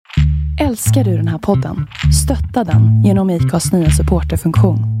Älskar du den här podden? Stötta den genom IKAs nya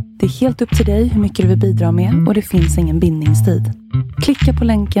supporterfunktion. Det är helt upp till dig hur mycket du vill bidra med och det finns ingen bindningstid. Klicka på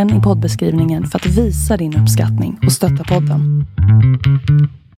länken i poddbeskrivningen för att visa din uppskattning och stötta podden.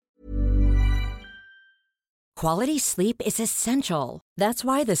 Quality sleep is essential.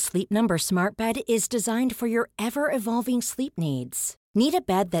 That's why the Sleep Number Smart Bed is designed for your ever-evolving sleep needs. Need a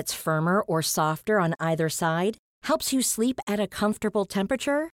bed that's firmer or softer on either side? Helps you sleep at a comfortable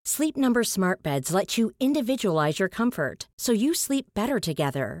temperature? Sleep Number Smart Beds let you individualize your comfort so you sleep better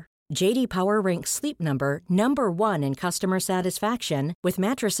together. JD Power ranks Sleep Number number 1 in customer satisfaction with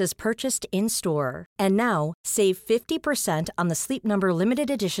mattresses purchased in-store. And now, save 50% on the Sleep Number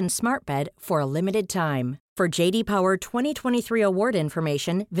Limited Edition Smart Bed for a limited time. For JD Power 2023 award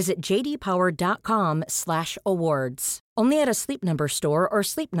information, visit jdpower.com/awards. Only at a Sleep Number store or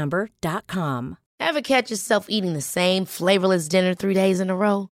sleepnumber.com. Ever catch yourself eating the same flavorless dinner 3 days in a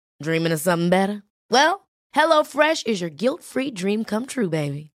row? Dreaming of something better? Well, HelloFresh is your guilt-free dream come true,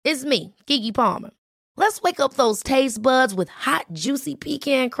 baby. It's me, Keke Palmer. Let's wake up those taste buds with hot, juicy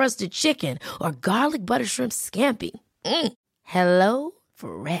pecan-crusted chicken or garlic butter shrimp scampi. Hello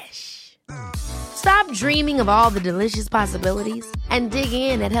Fresh. Stop dreaming of all the delicious possibilities and dig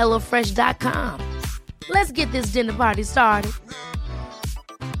in at HelloFresh.com. Let's get this dinner party started.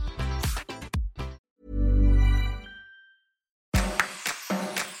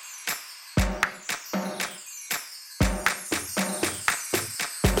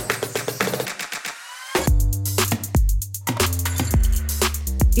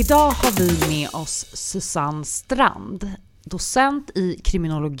 Idag har vi med oss Susanne Strand, docent i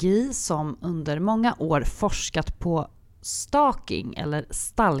kriminologi som under många år forskat på stalking eller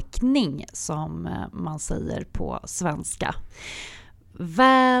stalkning som man säger på svenska.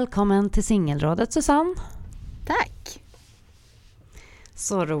 Välkommen till Singelrådet, Susanne. Tack.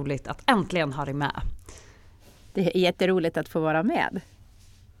 Så roligt att äntligen ha dig med. Det är jätteroligt att få vara med.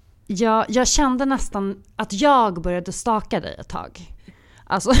 Jag kände nästan att jag började stalka dig ett tag.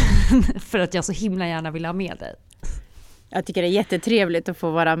 Alltså, för att jag så himla gärna vill ha med dig. Jag tycker det är jättetrevligt att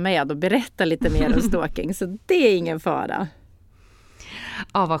få vara med och berätta lite mer om stalking, så det är ingen fara.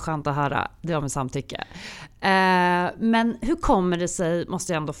 Ja, vad skönt att höra. Det var med samtycke. Men hur kommer det sig,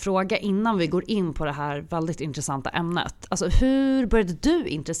 måste jag ändå fråga innan vi går in på det här väldigt intressanta ämnet. Alltså, hur började du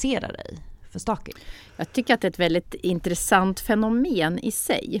intressera dig för stalking? Jag tycker att det är ett väldigt intressant fenomen i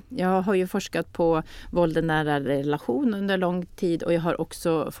sig. Jag har ju forskat på våld i nära relation under lång tid och jag har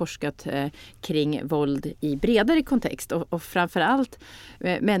också forskat kring våld i bredare kontext och framförallt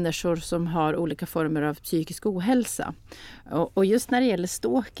människor som har olika former av psykisk ohälsa. Och just när det gäller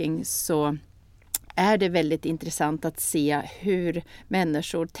stalking så är det väldigt intressant att se hur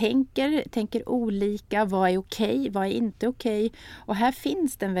människor tänker olika. Vad är okej? Vad är inte okej? Och här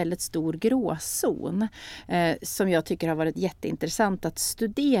finns det en väldigt stor gråzon som jag tycker har varit jätteintressant att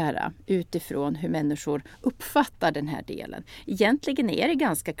studera utifrån hur människor uppfattar den här delen. Egentligen är det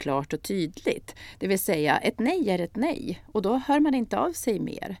ganska klart och tydligt. Det vill säga ett nej är ett nej och då hör man inte av sig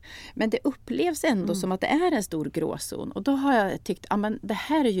mer. Men det upplevs ändå som att det är en stor gråzon och då har jag tyckt att det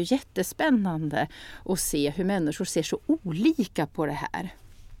här är ju jättespännande och se hur människor ser så olika på det här.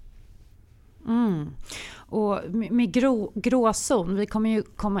 Och med gråzon, vi kommer ju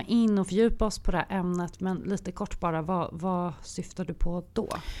komma in och fördjupa oss på det här ämnet, men lite kort bara, vad syftar du på då?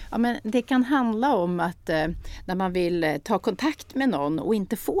 Ja, men det kan handla om att när man vill ta kontakt med någon och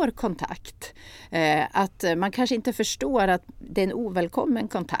inte får kontakt, att man kanske inte förstår att det är en ovälkommen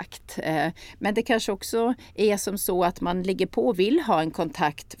kontakt, men det kanske också är som så att man ligger på och vill ha en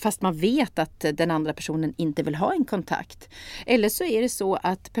kontakt fast man vet att den andra personen inte vill ha en kontakt. Eller så är det så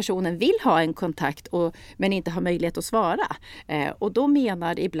att personen vill ha en kontakt men inte har möjlighet att svara. Och då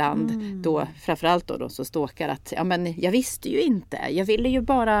menar ibland då, framförallt då så stalkar att jag visste ju inte. Jag ville ju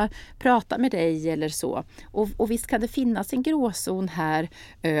bara prata med dig eller så. Och visst kan det finnas en gråzon här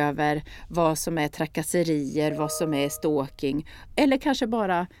över vad som är trakasserier, vad som är stalking eller kanske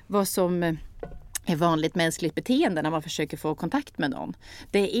bara vad som är vanligt mänskligt beteende när man försöker få kontakt med någon.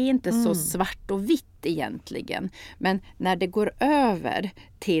 Det är inte så svart och vitt egentligen. Men när det går över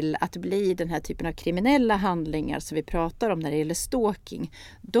till att bli den här typen av kriminella handlingar som vi pratar om när det gäller stalking,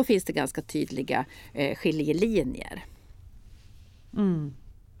 då finns det ganska tydliga skiljelinjer.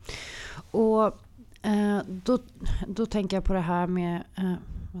 Och då tänker jag på det här med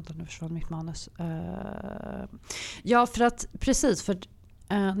vänta, nu försvann mitt manus. Ja, för att precis, för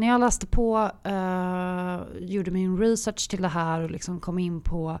när jag läste på, gjorde min research till det här och liksom kom in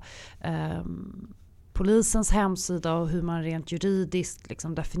på polisens hemsida och hur man rent juridiskt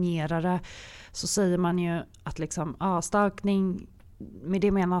liksom definierar det, så säger man ju att liksom, stalkning med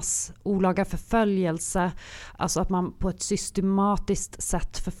det menas olaga förföljelse, alltså att man på ett systematiskt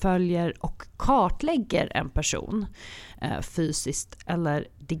sätt förföljer och kartlägger en person fysiskt eller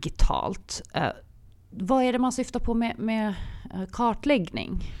digitalt. Vad är det man syftar på med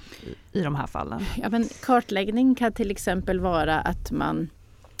kartläggning i de här fallen? Ja, men kartläggning kan till exempel vara att man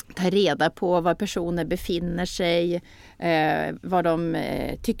tar reda på var personer befinner sig, vad de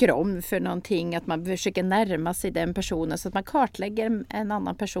tycker om för någonting, att man försöker närma sig den personen så att man kartlägger en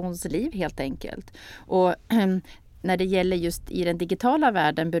annan persons liv helt enkelt. Och när det gäller just i den digitala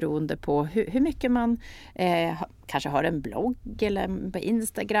världen, beroende på hur mycket man kanske har en blogg eller på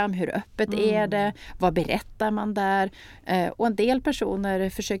Instagram, hur öppet är det, vad berättar man där? Och en del personer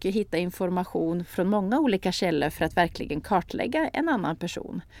försöker hitta information från många olika källor för att verkligen kartlägga en annan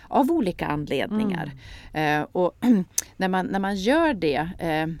person av olika anledningar. Och när man gör det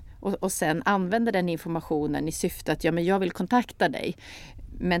och sen använder den informationen i syfte att men jag vill kontakta dig,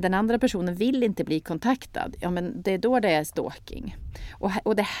 men den andra personen vill inte bli kontaktad, men det är då det är stalking.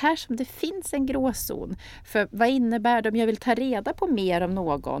 Och det här som det finns en gråzon. För vad innebär det om jag vill ta reda på mer om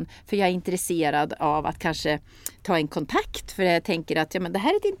någon, för jag är intresserad av att kanske ta en kontakt, för jag tänker att men det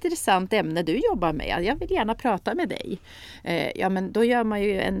här är ett intressant ämne du jobbar med, jag vill gärna prata med dig. Men då gör man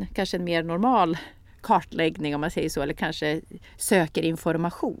ju kanske en mer normal kartläggning, om man säger så, eller kanske söker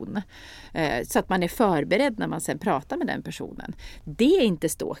information så att man är förberedd när man sen pratar med den personen. Det är inte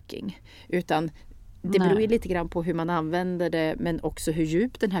stalking, utan det beror ju lite grann på hur man använder det, men också hur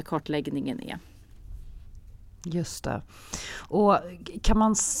djup den här kartläggningen är. Just det. Och kan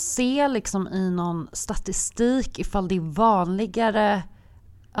man se liksom i någon statistik ifall det är vanligare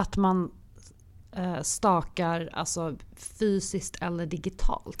att man stalkar alltså fysiskt eller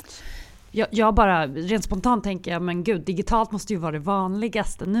digitalt? Jag bara rent spontant tänker jag, men gud, digitalt måste ju vara det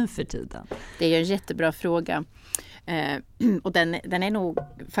vanligaste nu för tiden. Det är ju en jättebra fråga. Och den är nog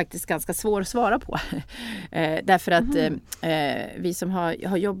faktiskt ganska svår att svara på. Därför att vi som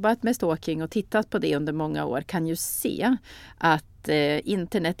har jobbat med stalking och tittat på det under många år kan ju se att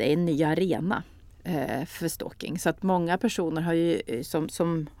internet är en ny arena för stalking. Så att många personer har ju,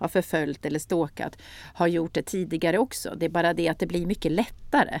 som har förföljt eller stalkat har gjort det tidigare också. Det är bara det att det blir mycket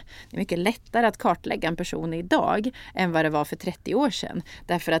lättare. Det är mycket lättare att kartlägga en person idag än vad det var för 30 år sedan.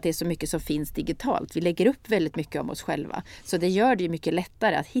 Därför att det är så mycket som finns digitalt. Vi lägger upp väldigt mycket om oss själva. Så det gör det ju mycket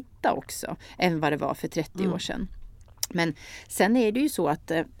lättare att hitta också än vad det var för 30 år sedan. Men sen är det ju så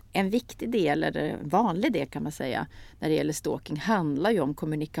att en viktig del, eller vanlig del kan man säga, när det gäller stalking handlar ju om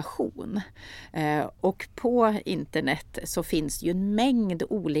kommunikation. Och på internet så finns det ju en mängd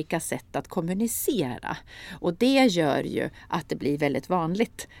olika sätt att kommunicera. Och det gör ju att det blir väldigt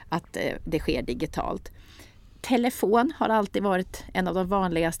vanligt att det sker digitalt. Telefon har alltid varit en av de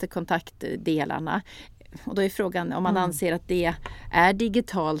vanligaste kontaktdelarna. Och då är frågan om man anser att det är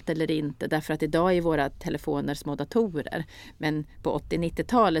digitalt eller inte, därför att idag är våra telefoner små datorer. Men på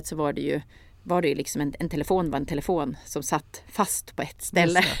 80-90-talet så var det ju liksom en telefon var en telefon som satt fast på ett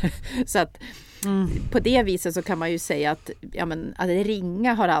ställe. Så att på det viset så kan man ju säga att att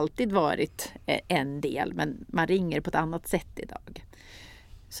ringa har alltid varit en del, men man ringer på ett annat sätt idag.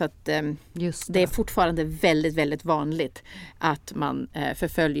 Så att det är fortfarande väldigt, väldigt vanligt att man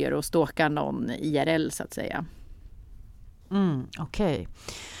förföljer och stalkar någon IRL så att säga. Okej.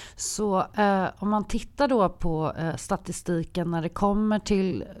 Så om man tittar då på statistiken när det kommer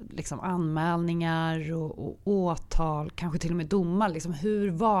till liksom, anmälningar och åtal, kanske till och med domar, liksom,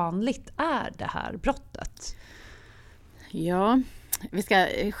 hur vanligt är det här brottet? Ja, vi ska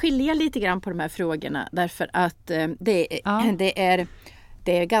skilja lite grann på de här frågorna, därför att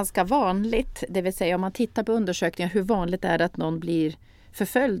det är ganska vanligt, det vill säga om man tittar på undersökningar, hur vanligt är det att någon blir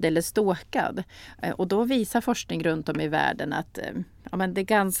förföljd eller stalkad. Och då visar forskning runt om i världen att det är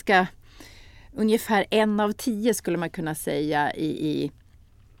ganska, ungefär 1 av 10 skulle man kunna säga i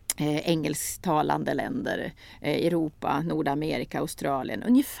engelsktalande länder, Europa, Nordamerika, Australien,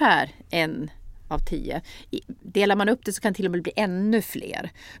 ungefär 1 av 10. Delar man upp det så kan det till och med bli ännu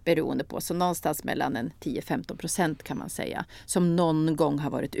fler, beroende på. Så någonstans mellan 10-15% kan man säga, som någon gång har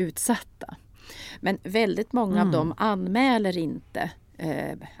varit utsatta. Men väldigt många av dem anmäler inte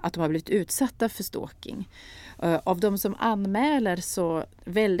att de har blivit utsatta för stalking. Av de som anmäler så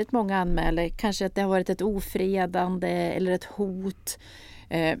väldigt många anmäler kanske att det har varit ett ofredande eller ett hot,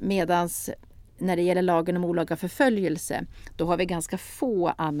 medans när det gäller lagen om olaga förföljelse, då har vi ganska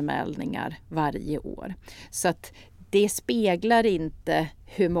få anmälningar varje år. Så att det speglar inte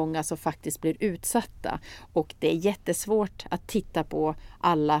hur många som faktiskt blir utsatta. Och det är jättesvårt att titta på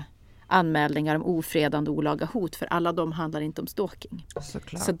alla anmälningar om ofredande och olaga hot, för alla de handlar inte om stalking.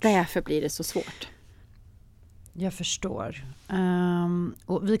 Såklart. Så därför blir det så svårt. Jag förstår.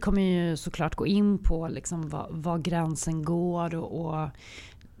 Och vi kommer ju såklart gå in på liksom vad gränsen går och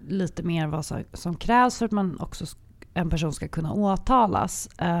lite mer vad som krävs för att man också en person ska kunna åtalas.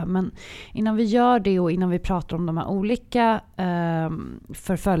 Men innan vi gör det och innan vi pratar om de här olika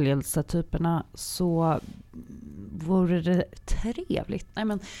förföljelsetyperna så vore det trevligt.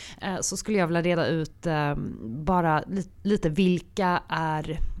 Så skulle jag vilja reda ut bara lite vilka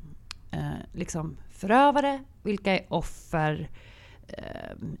är liksom förövare, vilka är offer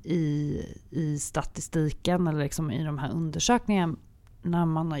i statistiken eller liksom i de här undersökningarna när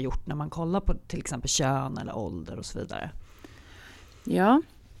man har gjort, när man kollar på till exempel kön eller ålder och så vidare. Ja,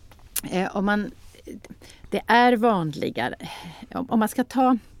 det är vanligare om man ska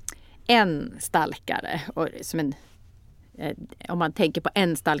ta en stalkare och om man tänker på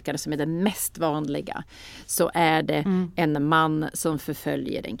en stalkare som är den mest vanliga, så är det en man som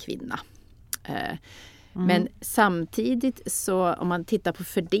förföljer en kvinna. Men samtidigt så om man tittar på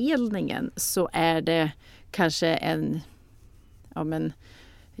fördelningen så är det kanske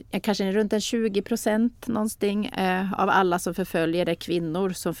kanske runt en 20% någonting av alla som förföljer är kvinnor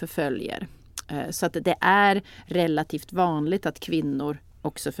som förföljer. Så att det är relativt vanligt att kvinnor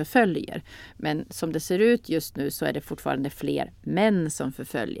också förföljer. Men som det ser ut just nu så är det fortfarande fler män som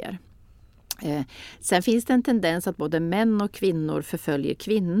förföljer. Sen finns det en tendens att både män och kvinnor förföljer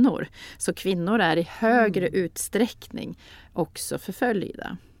kvinnor. Så kvinnor är i högre utsträckning också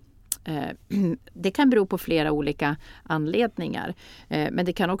förföljda. Det kan bero på flera olika anledningar. Men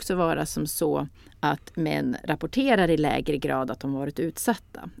det kan också vara som så att män rapporterar i lägre grad att de varit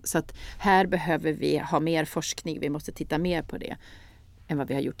utsatta. Så att här behöver vi ha mer forskning. Vi måste titta mer på det än vad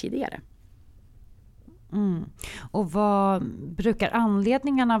vi har gjort tidigare. Och vad brukar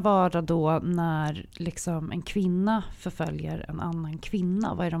anledningarna vara då när liksom en kvinna förföljer en annan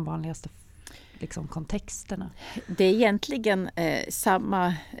kvinna? Vad är de vanligaste liksom kontexterna? Det är egentligen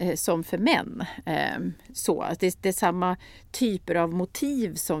samma som för män. Det är samma typer av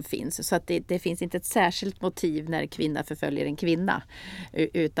motiv som finns. Så att det finns inte ett särskilt motiv när kvinna förföljer en kvinna.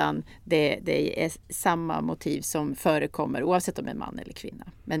 Utan det är samma motiv som förekommer oavsett om en man eller kvinna.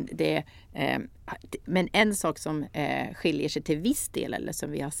 Men en sak som skiljer sig till viss del eller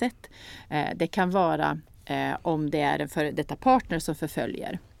som vi har sett. Det kan vara om det är en före detta partner som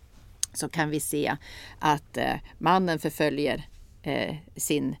förföljer. Så kan vi se att mannen förföljer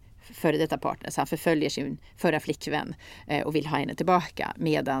sin före detta partner. Så han förföljer sin förra flickvän och vill ha henne tillbaka.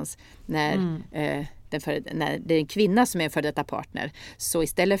 Medans när det är en kvinna som är en före detta partner, så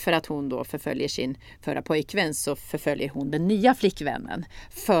istället för att hon då förföljer sin förra pojkvän så förföljer hon den nya flickvännen.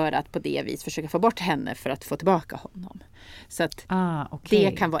 För att på det vis försöka få bort henne för att få tillbaka honom. Så att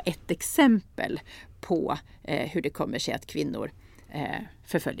det kan vara ett exempel på hur det kommer sig att kvinnor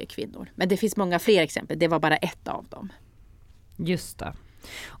förföljer kvinnor. Men det finns många fler exempel. Det var bara ett av dem. Just det.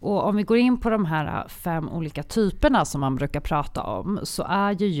 Och om vi går in på de här 5 olika typerna som man brukar prata om, så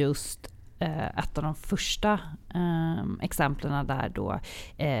är ju just ett av de första exemplen där då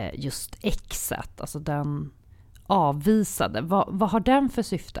just exet, alltså den avvisade. Vad har den för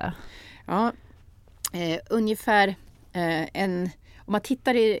syfte? Ja, ungefär om man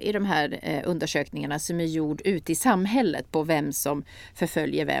tittar i de här undersökningarna som är gjord ute i samhället på vem som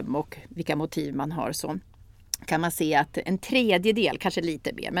förföljer vem och vilka motiv man har, så kan man se att en tredjedel, kanske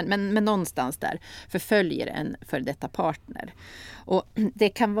lite mer, men någonstans där förföljer en före detta partner. Och det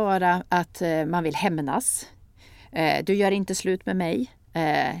kan vara att man vill hämnas. Du gör inte slut med mig.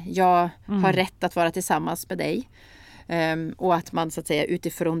 Jag har rätt att vara tillsammans med dig. Och att man så att säga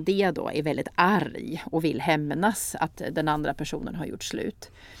utifrån det då är väldigt arg och vill hämnas att den andra personen har gjort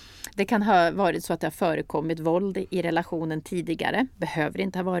slut. Det kan ha varit så att det har förekommit våld i relationen tidigare. Behöver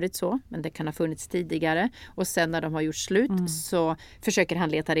inte ha varit så, men det kan ha funnits tidigare. Och sen när de har gjort slut så försöker han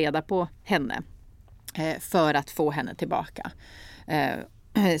leta reda på henne för att få henne tillbaka.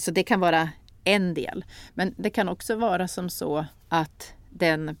 Så det kan vara en del. Men det kan också vara som så att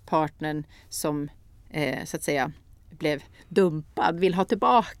den partnern som så att säga blev dumpad vill ha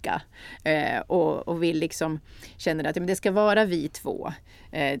tillbaka och vill liksom känner att det ska vara vi två.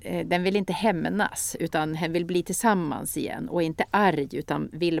 Den vill inte hämnas utan hen vill bli tillsammans igen och inte arg utan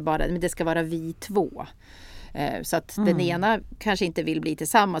vill bara, men det ska vara vi två. Så att den ena kanske inte vill bli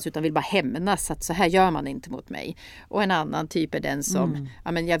tillsammans utan vill bara hämnas, att så här gör man inte mot mig. Och en annan typ är den som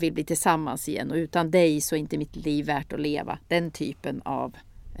ja, men jag vill bli tillsammans igen och utan dig så är inte mitt liv värt att leva. Den typen av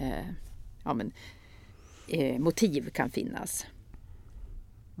motiv kan finnas.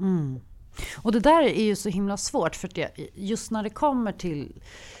 Och det där är ju så himla svårt, för att just när det kommer till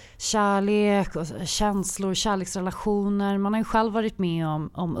kärlek och känslor, kärleksrelationer. Man har ju själv varit med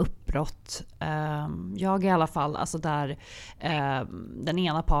om uppbrott. Jag i alla fall, alltså där den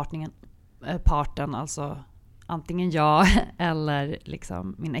ena parten, alltså antingen jag eller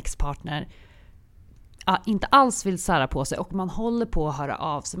liksom min ex-partner, inte alls vill sära på sig och man håller på att höra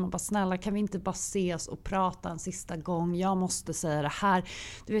av sig. Man bara, snälla kan vi inte bara ses och prata en sista gång? Jag måste säga det här.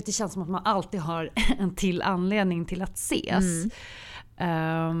 Du vet, det känns som att man alltid har en till anledning till att ses.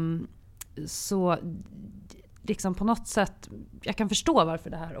 Så liksom på något sätt, jag kan förstå varför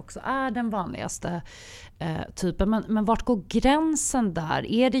det här också är den vanligaste typen. Men vart går gränsen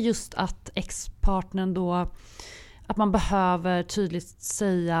där? Är det just att ex-partnern då, att man behöver tydligt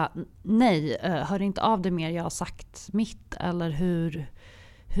säga nej, hör inte av det mer, jag har sagt mitt, eller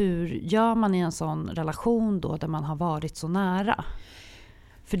hur gör man i en sån relation då där man har varit så nära?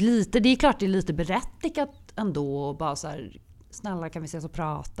 För det är klart det är lite berättigat ändå och bara så här, snälla kan vi ses och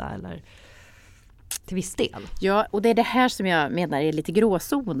prata, eller till viss del. Ja, och det är det här som jag menar är lite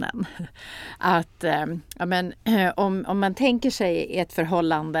gråzonen. Att om man tänker sig ett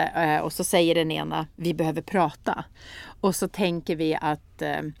förhållande och så säger den ena, vi behöver prata. Och så tänker vi att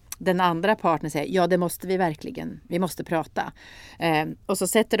den andra partnern säger, ja det måste vi verkligen, vi måste prata. Och så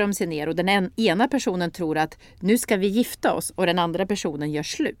sätter de sig ner och den ena personen tror att nu ska vi gifta oss och den andra personen gör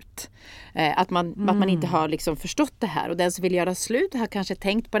slut. Att man inte har liksom förstått det här, och den som vill göra slut har kanske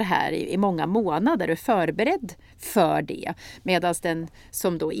tänkt på det här i många månader och är förberedd för det. Medan den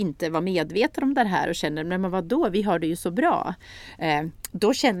som då inte var medveten om det här och känner, men vadå, vi har det ju så bra.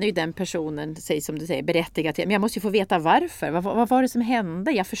 Då känner ju den personen sig, som du säger, berättigad till, men jag måste ju få veta varför. Vad var det som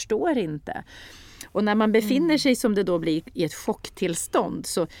hände? Jag förstår inte. Och när man befinner sig, som det då blir, i ett chocktillstånd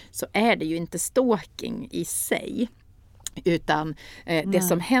så är det ju inte stalking i sig. Utan det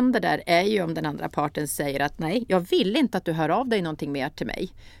som händer där är ju om den andra parten säger att nej, jag vill inte att du hör av dig någonting mer till mig.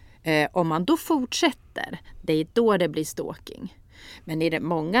 Om man då fortsätter, det är då det blir stalking. Men i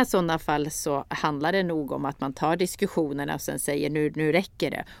många sådana fall så handlar det nog om att man tar diskussionerna och sen säger nu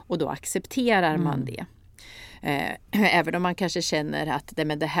räcker det. Och då accepterar man det. Även om man kanske känner att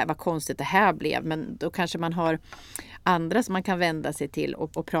det här var konstigt det här blev. Men då kanske man har andra som man kan vända sig till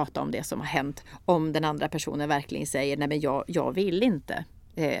och prata om det som har hänt. Om den andra personen verkligen säger, nej men jag vill inte.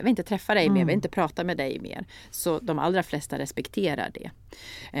 Jag vill inte träffa dig mer, jag vill inte prata med dig mer. Så de allra flesta respekterar det.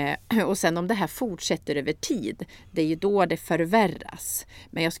 Och sen om det här fortsätter över tid, det är ju då det förvärras.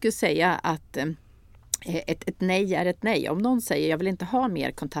 Men jag skulle säga att ett nej är ett nej. Om någon säger jag vill inte ha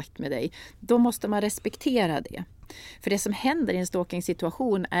mer kontakt med dig, då måste man respektera det. För det som händer i en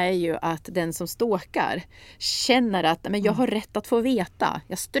stalking-situation är ju att den som stalkar känner att men jag har rätt att få veta.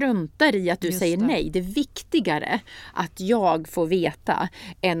 Jag struntar i att du säger nej. Det är viktigare att jag får veta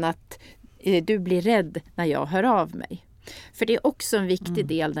än att du blir rädd när jag hör av mig. För det är också en viktig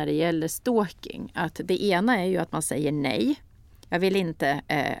del när det gäller stalking. Att det ena är ju att man säger nej. Jag vill inte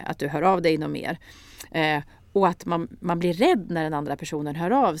att du hör av dig något mer. Och att man blir rädd när den andra personen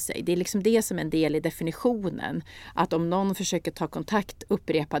hör av sig. Det är liksom det som är en del i definitionen. Att om någon försöker ta kontakt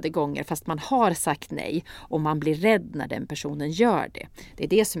upprepade gånger fast man har sagt nej och man blir rädd när den personen gör det. Det är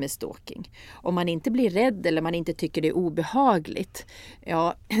det som är stalking. Om man inte blir rädd eller man inte tycker det är obehagligt,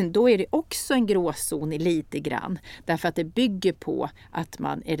 ja då är det också en gråzon i lite grann. Därför att det bygger på att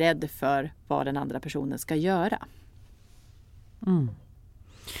man är rädd för vad den andra personen ska göra.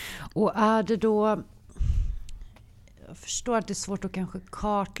 Och är det då... Jag förstår att det är svårt att kanske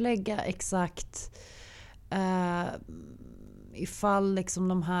kartlägga exakt ifall liksom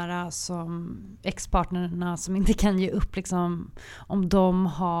de här som ex-partnerna som inte kan ge upp liksom, om de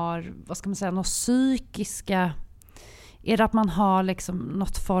har, vad ska man säga, något psykiska, är det att man har liksom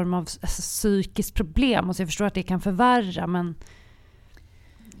något form av psykiskt problem, och så jag förstår att det kan förvärra, men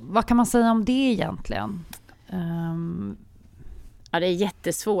vad kan man säga om det egentligen? Ja, det är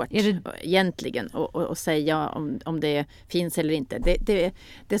jättesvårt egentligen att säga om det finns eller inte.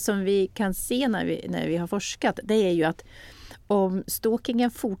 Det som vi kan se när vi har forskat, det är ju att om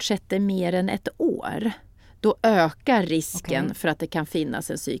stalkingen fortsätter mer än ett år, då ökar risken för att det kan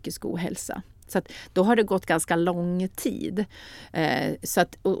finnas en psykisk ohälsa. Så att då har det gått ganska lång tid.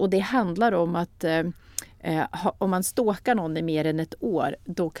 Och det handlar om att om man stalkar någon i mer än ett år,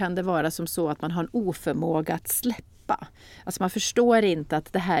 då kan det vara som så att man har en oförmåga att släppa. Alltså man förstår inte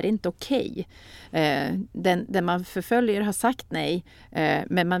att det här är inte okej. Den man förföljer har sagt nej,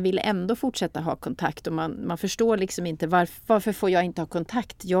 men man vill ändå fortsätta ha kontakt. Och man förstår liksom inte varför får jag inte ha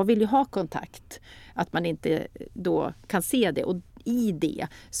kontakt? Jag vill ju ha kontakt. Att man inte då kan se det. i det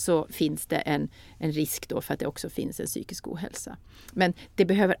så finns det en risk då för att det också finns en psykisk ohälsa. Men det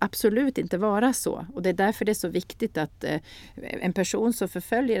behöver absolut inte vara så. Och det är därför det är så viktigt att en person som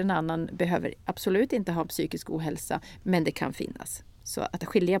förföljer en annan behöver absolut inte ha psykisk ohälsa, men det kan finnas. Så att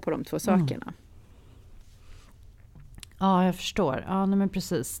skilja på de två sakerna. Ja, jag förstår. Ja, nej, men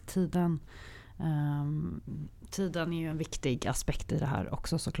precis. Tiden är ju en viktig aspekt i det här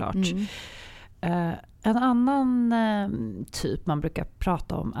också såklart. En annan typ man brukar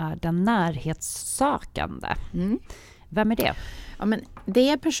prata om är den närhetssökande. Vem är det? Ja, men det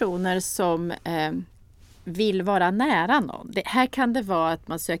är personer som vill vara nära någon. Här kan det vara att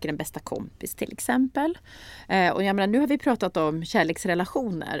man söker en bästa kompis till exempel. Och jag menar, nu har vi pratat om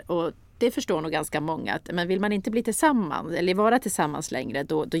kärleksrelationer och det förstår nog ganska många. Men vill man inte bli tillsammans eller vara tillsammans längre,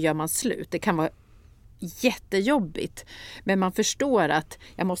 då gör man slut. Det kan vara jättejobbigt. Men man förstår att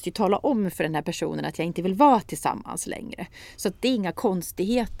jag måste ju tala om för den här personen att jag inte vill vara tillsammans längre. Så att det är inga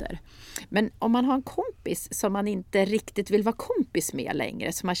konstigheter. Men om man har en kompis som man inte riktigt vill vara kompis med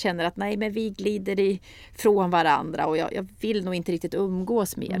längre, så man känner att nej, men vi glider ifrån varandra och jag vill nog inte riktigt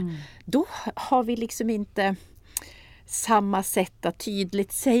umgås mer. Då har vi liksom inte samma sätt att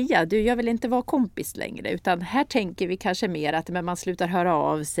tydligt säga, jag vill inte vara kompis längre, utan här tänker vi kanske mer att man slutar höra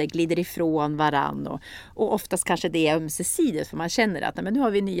av sig, glider ifrån varann och oftast kanske det är ömsesidigt, för man känner att men nu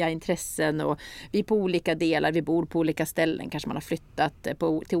har vi nya intressen och vi är på olika delar, vi bor på olika ställen, kanske man har flyttat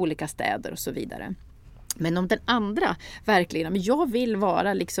till olika städer och så vidare. Men om den andra verkligen, men jag vill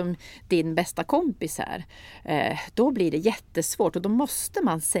vara liksom din bästa kompis här, då blir det jättesvårt och då måste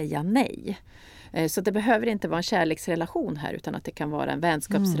man säga nej. Så det behöver inte vara en kärleksrelation här, utan att det kan vara en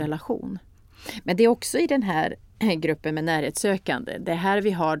vänskapsrelation. Men det är också i den här gruppen med närhetssökande. Det är här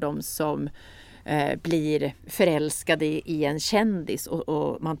vi har de som blir förälskade i en kändis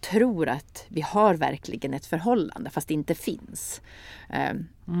och man tror att vi har verkligen ett förhållande fast det inte finns.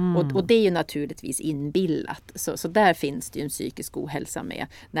 Och det är ju naturligtvis inbillat. Så där finns det ju en psykisk ohälsa med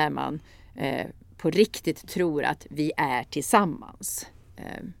när man på riktigt tror att vi är tillsammans.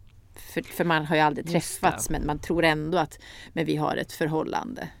 För man har ju aldrig träffats, men man tror ändå att men vi har ett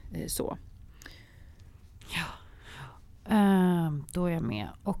förhållande. Så. Ja, då är jag med.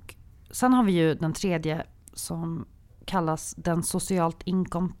 Och sen har vi ju den tredje som kallas den socialt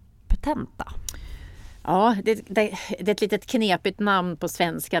inkompetenta. Ja, det är ett litet knepigt namn på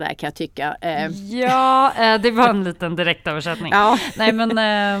svenska där, kan jag tycka. Ja, det var en liten direktöversättning. Ja. Nej, men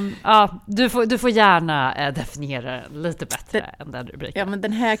du får gärna definiera lite bättre än den rubriken. Ja, men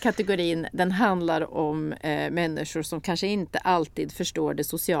den här kategorin, den handlar om människor som kanske inte alltid förstår det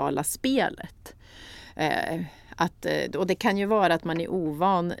sociala spelet. Och det kan ju vara att man är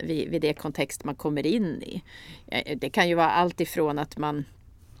ovan vid det kontext man kommer in i. Det kan ju vara allt ifrån att man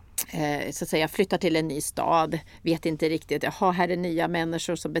så att säga flyttar till en ny stad, vet inte riktigt, här är nya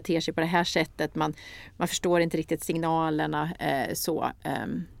människor som beter sig på det här sättet, man förstår inte riktigt signalerna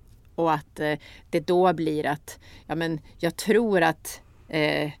och att det då blir att jag tror att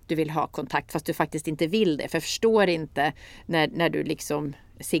du vill ha kontakt fast du faktiskt inte vill det, för jag förstår inte när du liksom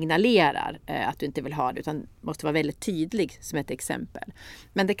signalerar att du inte vill ha det, utan måste vara väldigt tydlig, som ett exempel.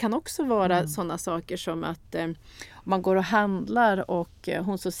 Men det kan också vara sådana saker som att om man går och handlar och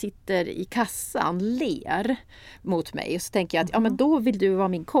hon som sitter i kassan ler mot mig, och så tänker jag att men då vill du vara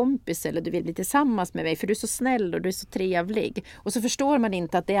min kompis eller du vill bli tillsammans med mig för du är så snäll och du är så trevlig, och så förstår man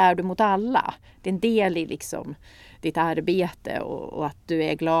inte att det är du mot alla. Det är en del i liksom ditt arbete och att du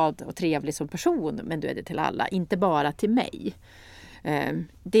är glad och trevlig som person, men du är det till alla, inte bara till mig.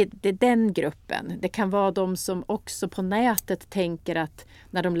 Det är den gruppen. Det kan vara de som också på nätet tänker att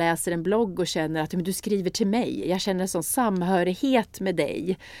när de läser en blogg och känner att men du skriver till mig, jag känner en sån samhörighet med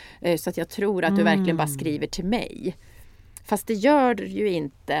dig, så att jag tror att du verkligen bara skriver till mig. Fast det gör ju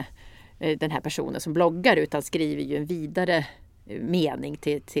inte den här personen som bloggar, utan skriver ju en vidare mening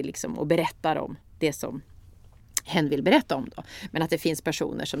till liksom, och berättar om det som hen vill berätta om då. Men att det finns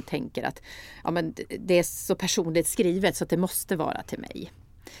personer som tänker att men det är så personligt skrivet så att det måste vara till mig.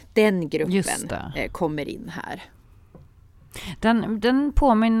 Den gruppen kommer in här. Den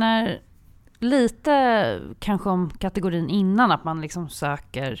påminner lite kanske om kategorin innan, att man liksom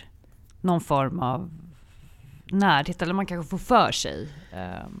söker någon form av närhet, eller man kanske får för sig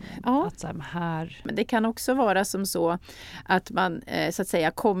att så här. Men det kan också vara som så att man så att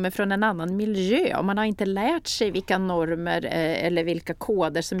säga kommer från en annan miljö och man har inte lärt sig vilka normer eller vilka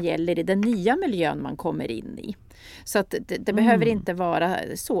koder som gäller i den nya miljön man kommer in i. Så att det behöver inte vara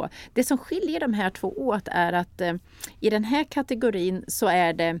så. Det som skiljer de här två åt är att i den här kategorin så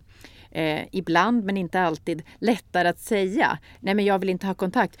är det ibland men inte alltid lättare att säga nej men jag vill inte ha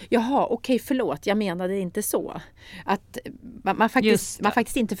kontakt. Jaha, okej, förlåt, jag menade inte så. Att man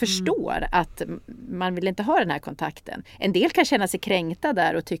faktiskt inte förstår att man vill inte ha den här kontakten. En del kan känna sig kränkta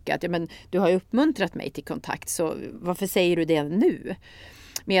där och tycka att ja, men du har uppmuntrat mig till kontakt, så varför säger du det nu?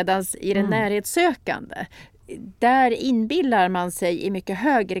 Medan i den närhetssökande, där inbillar man sig i mycket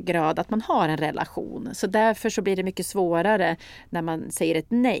högre grad att man har en relation. Så därför så blir det mycket svårare när man säger ett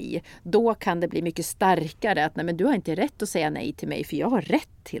nej. Då kan det bli mycket starkare att nej, men du har inte rätt att säga nej till mig för jag har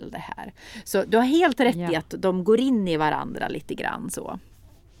rätt till det här. Så du har helt rätt i att de går in i varandra lite grann så.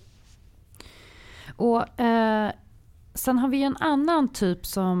 Och sen har vi en annan typ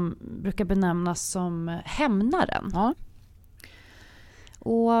som brukar benämnas som hämnaren. Ja.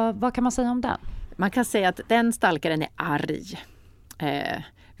 Och vad kan man säga om den? Man kan säga att den stalkaren är arg.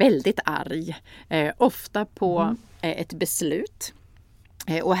 Väldigt arg. Ofta på ett beslut.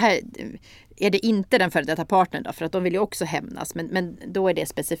 Och här är det inte den före detta partnern då, för att de vill ju också hämnas. Men då är det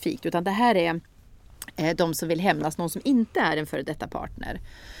specifikt. Utan det här är de som vill hämnas, någon som inte är en före detta partner.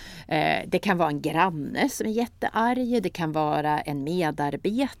 Det kan vara en granne som är jättearg, det kan vara en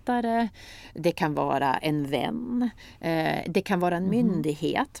medarbetare, det kan vara en vän, det kan vara en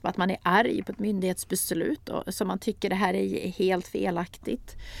myndighet, att man är arg på ett myndighetsbeslut och så man tycker det här är helt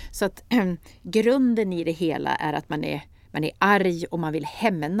felaktigt. Så att grunden i det hela är att man är arg och man vill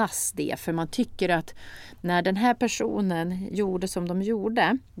hämnas det, för man tycker att när den här personen gjorde som de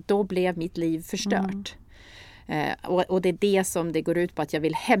gjorde, då blev mitt liv förstört. Och det är det som det går ut på, att jag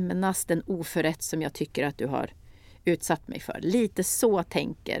vill hämnas den oförrätt som jag tycker att du har utsatt mig för. Lite så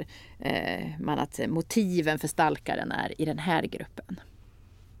tänker man att motiven för stalkaren är i den här gruppen.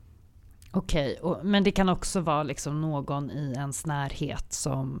 Okej, men det kan också vara liksom någon i ens närhet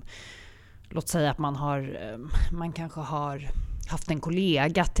som, låt säga att man kanske har haft en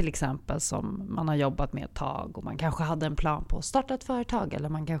kollega till exempel som man har jobbat med ett tag och man kanske hade en plan på att starta ett företag, eller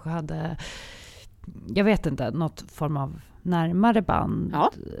man kanske hade, jag vet inte, något form av närmare band.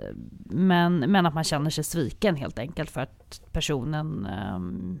 Ja. Men att man känner sig sviken helt enkelt för att personen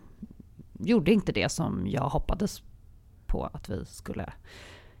gjorde inte det som jag hoppades på att vi skulle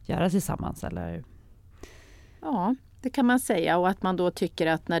göra tillsammans. Eller? Ja, det kan man säga. Och att man då tycker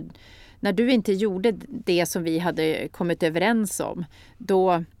att när du inte gjorde det som vi hade kommit överens om,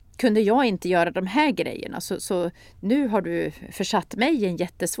 då kunde jag inte göra de här grejerna. Så nu har du försatt mig i en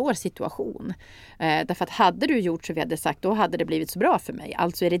jättesvår situation. Därför att hade du gjort så vi hade sagt, då hade det blivit så bra för mig.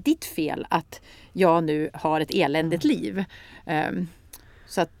 Alltså är det ditt fel att jag nu har ett eländigt liv.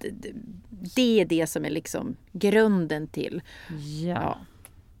 Så att det är det som är liksom grunden till. Ja.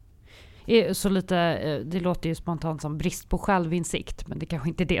 Så lite, det låter ju spontant som brist på självinsikt, men det kanske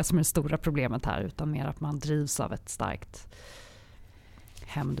inte är det som är det stora problemet här, utan mer att man drivs av ett starkt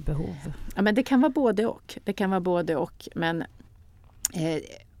hämndbehov. Ja, men det kan vara både och. Men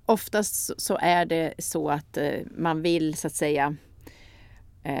oftast så är det så att man vill, så att säga,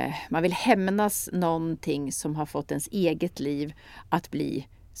 man vill hämnas någonting som har fått ens eget liv att bli,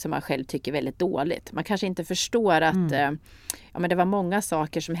 som man själv tycker, väldigt dåligt. Man kanske inte förstår att men det var många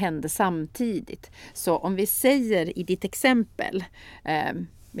saker som hände samtidigt. Så om vi säger i ditt exempel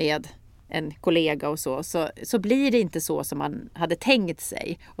med en kollega och så blir det inte så som man hade tänkt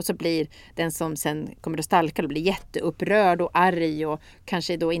sig. Och så blir den som sen kommer att stalka och blir jätteupprörd och arg och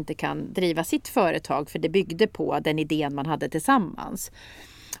kanske då inte kan driva sitt företag, för det byggde på den idén man hade tillsammans.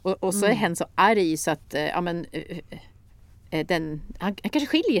 Och så är hen så arg så att han kanske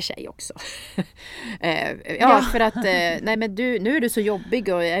skiljer sig också. För att nej, men nu är du så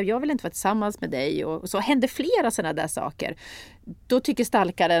jobbig och jag vill inte vara tillsammans med dig, och så händer flera sådana där saker. Då tycker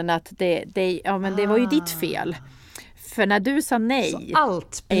stalkaren att det var ju ditt fel. För när du sa nej. Så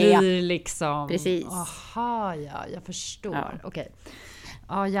allt blir liksom. Precis. Aha, ja, jag förstår. Ja. Okej.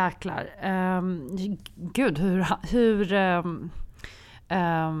 Ja, jäklar. Gud, hur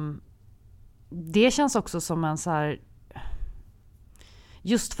det känns också som en så här,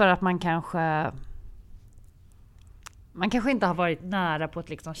 just för att man kanske inte har varit nära på ett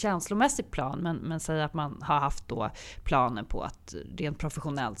liksom känslomässigt plan, men säger att man har haft då planer på att rent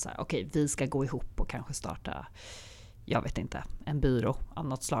professionellt så här, okej, vi ska gå ihop och kanske starta, jag vet inte, en byrå av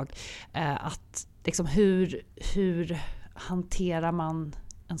något slag. Att liksom hur hanterar man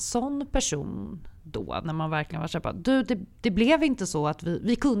en sån person då, när man verkligen var så här, det blev inte så att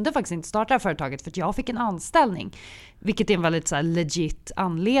vi kunde faktiskt inte starta företaget för att jag fick en anställning, vilket är en väldigt så här legit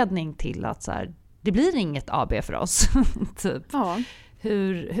anledning till att så här, det blir inget AB för oss. Typ. Ja.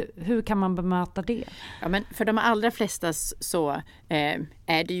 Hur kan man bemöta det? Ja, men för de allra flesta så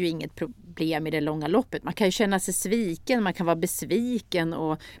är det ju inget problem i det långa loppet. Man kan ju känna sig sviken, man kan vara besviken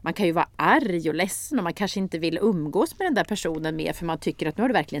och man kan ju vara arg och ledsen och man kanske inte vill umgås med den där personen mer för man tycker att nu har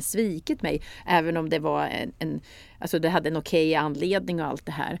du verkligen svikit mig, även om det var alltså det hade en okej anledning och allt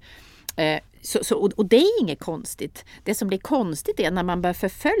det här. Och det är inget konstigt. Det som blir konstigt är när man börjar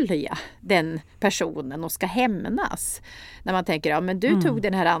förfölja den personen och ska hämnas. När man tänker, ja men du tog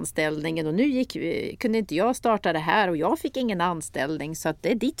den här anställningen och nu kunde inte jag starta det här och jag fick ingen anställning så att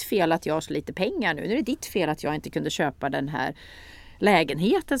det är ditt fel att jag har så lite pengar nu. Nu är det ditt fel att jag inte kunde köpa den här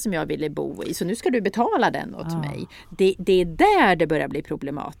lägenheten som jag ville bo i. Så nu ska du betala den åt mig. Det är där det börjar bli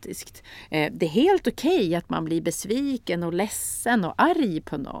problematiskt. Det är helt okej att man blir besviken och ledsen och arg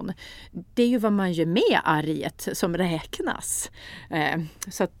på någon. Det är ju vad man gör med arget som räknas.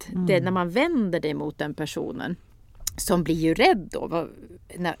 Så att det är när man vänder det mot den personen som blir ju rädd då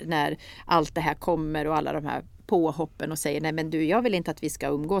när allt det här kommer och alla de här påhoppen och säger nej men du, jag vill inte att vi ska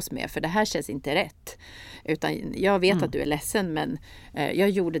umgås med för det här känns inte rätt. Utan jag vet att du är ledsen men jag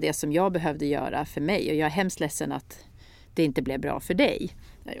gjorde det som jag behövde göra för mig och jag är hemskt ledsen att det inte blev bra för dig.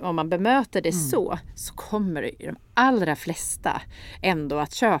 Om man bemöter det så kommer de allra flesta ändå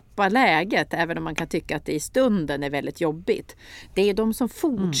att köpa läget även om man kan tycka att det i stunden är väldigt jobbigt. Det är de som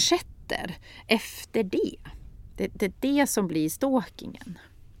fortsätter efter det. Det är det som blir stalkingen.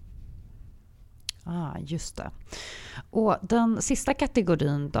 Just det. Och den sista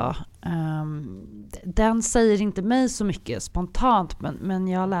kategorin då, den säger inte mig så mycket spontant, men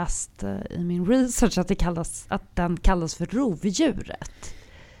jag har läst i min research att den kallas för rovdjuret.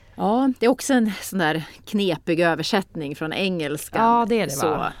 Ja, det är också en sån där knepig översättning från engelskan. Ja, det är det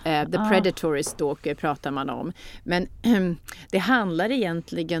va? The predatory stalker pratar man om. Men det handlar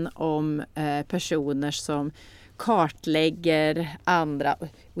egentligen om personer som kartlägger andra,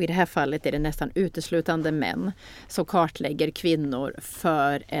 och i det här fallet är det nästan uteslutande män, som kartlägger kvinnor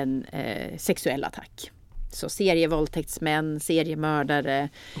för en sexuell attack. Så serievåldtäktsmän, seriemördare,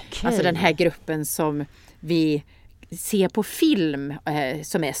 alltså den här gruppen som vi ser på film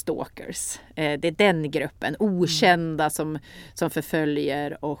som är stalkers. Det är den gruppen, okända som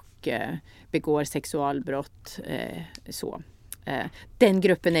förföljer och begår sexualbrott så. Den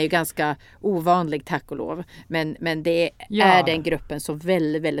gruppen är ju ganska ovanlig, tack och lov. Men det är den gruppen som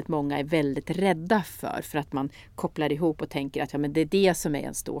väldigt, väldigt många är väldigt rädda för att man kopplar ihop och tänker att men det är det som är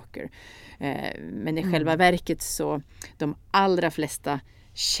en stalker. Men i själva verket så de allra flesta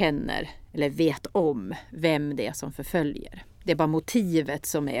känner eller vet om vem det är som förföljer. Det är bara motivet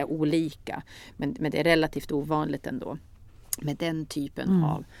som är olika. Men det är relativt ovanligt ändå med den typen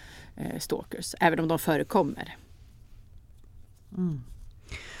av stalkers, även om de förekommer.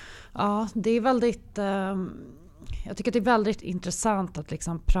 Ja, det är väldigt jag tycker att det är väldigt intressant att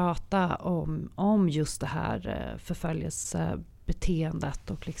liksom prata om just det här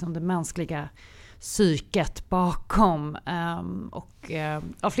förföljelsebeteendet och liksom det mänskliga psyket bakom och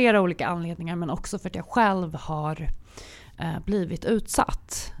av flera olika anledningar, men också för att jag själv har blivit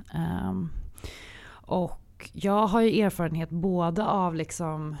utsatt. Och jag har ju erfarenhet både av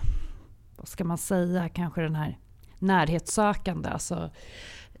liksom, vad ska man säga, kanske den här närhetssökande, alltså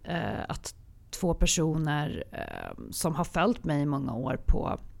att två personer som har följt mig i många år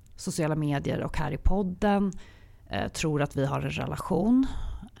på sociala medier och här i podden tror att vi har en relation.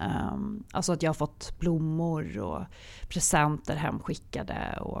 Alltså att jag har fått blommor och presenter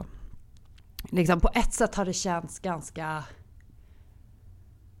hemskickade och liksom på ett sätt har det känts ganska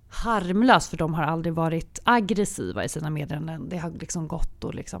harmlöst, för de har aldrig varit aggressiva i sina meddelanden. Det har liksom gått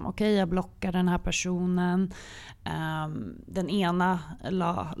och liksom, okej, jag blockar den här personen. Den ena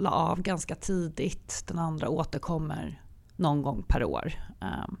la av ganska tidigt. Den andra återkommer någon gång per år.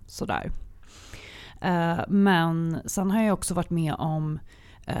 Sådär. Men sen har jag också varit med om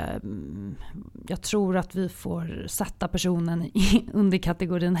jag tror att vi får sätta personen under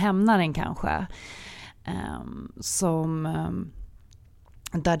kategorin hämnaren kanske. Som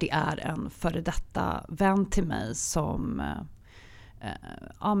där det är en före detta vän till mig som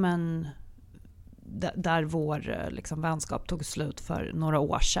där vår liksom vänskap tog slut för några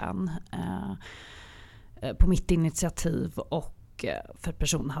år sedan på mitt initiativ, och för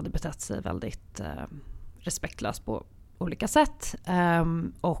personen hade betett sig väldigt respektlöst på olika sätt,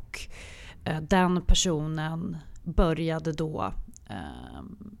 och den personen började då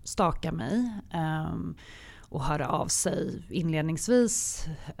staka mig och höra av sig inledningsvis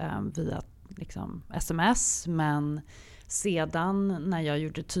via liksom sms, men sedan när jag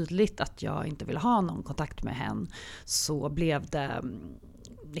gjorde tydligt att jag inte ville ha någon kontakt med henne, så blev det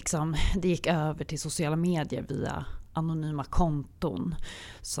liksom, det gick över till sociala medier via anonyma konton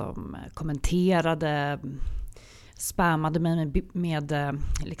som kommenterade, spammade mig med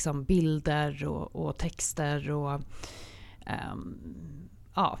liksom bilder och texter och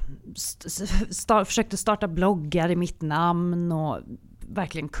försökte starta bloggar i mitt namn och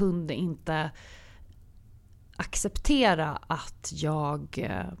verkligen kunde inte acceptera att jag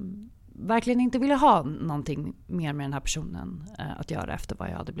verkligen inte ville ha någonting mer med den här personen att göra efter vad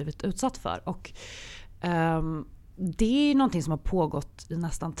jag hade blivit utsatt för. Och det är någonting som har pågått i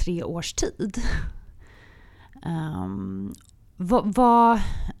nästan 3 års tid.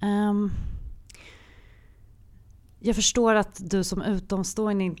 Jag förstår att du som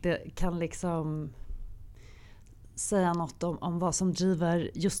utomstående inte kan liksom säga något om vad som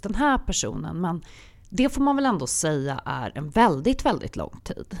driver just den här personen, men det får man väl ändå säga är en väldigt, väldigt lång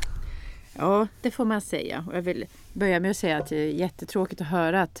tid. Ja, det får man säga. Och jag vill börja med att säga att det är jättetråkigt att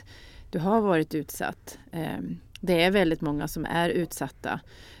höra att du har varit utsatt. Det är väldigt många som är utsatta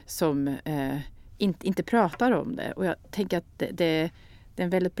som inte pratar om det. Och jag tänker att det är en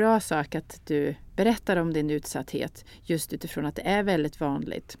väldigt bra sak att du berättar om din utsatthet just utifrån att det är väldigt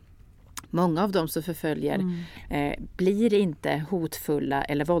vanligt. Många av dem som förföljer blir inte hotfulla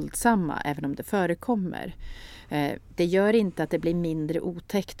eller våldsamma även om det förekommer. Det gör inte att det blir mindre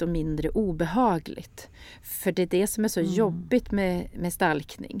otäckt och mindre obehagligt. För det är det som är så jobbigt med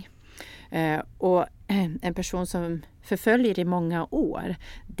stalkning. Och en person som förföljer i många år,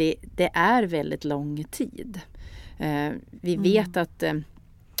 det är väldigt lång tid. Vi vet att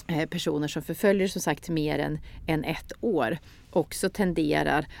personer som förföljer som sagt mer än 1 år också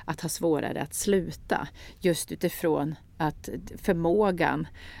tenderar att ha svårare att sluta. Just utifrån att förmågan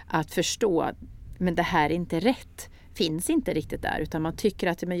att förstå men det här är inte rätt finns inte riktigt där, utan man tycker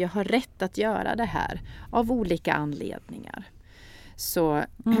att men jag har rätt att göra det här av olika anledningar. Så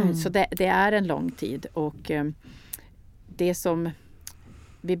det är en lång tid, och det som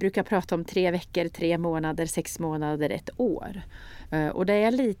vi brukar prata om 3 veckor, 3 månader, 6 månader, 1 år. Och det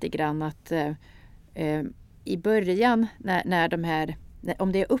är lite grann att i början när de här,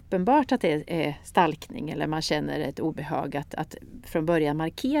 om det är uppenbart att det är stalkning eller man känner ett obehag, att från början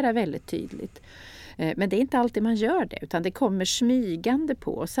markera väldigt tydligt. Men det är inte alltid man gör det, utan det kommer smygande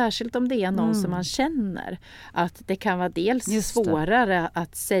på. Särskilt om det är någon som man känner. Att det kan vara dels svårare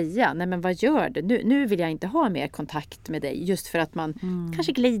att säga, nej men vad gör du? Nu vill jag inte ha mer kontakt med dig. Just för att man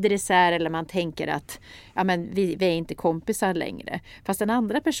kanske glider isär eller man tänker att ja, men vi är inte kompisar längre. Fast den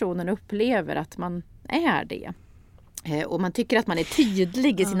andra personen upplever att man är det. Och man tycker att man är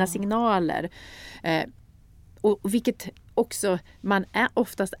tydlig i sina signaler. Och vilket också man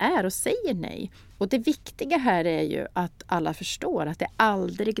oftast är och säger nej. Och det viktiga här är ju att alla förstår att det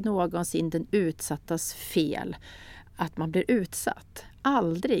aldrig någonsin den utsattas fel att man blir utsatt.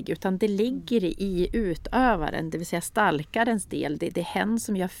 Aldrig, utan det ligger i utövaren, det vill säga stalkarens del. Det är hen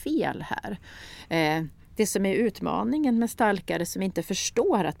som gör fel här. Det som är utmaningen med stalkare som inte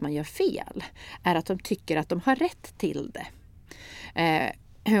förstår att man gör fel är att de tycker att de har rätt till det.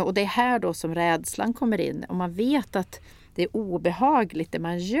 Och det är här då som rädslan kommer in. Om man vet att det är obehagligt det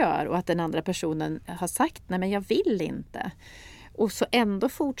man gör och att den andra personen har sagt nej men jag vill inte. Och så ändå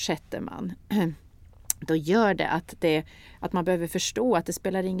fortsätter man. Då gör det att man behöver förstå att det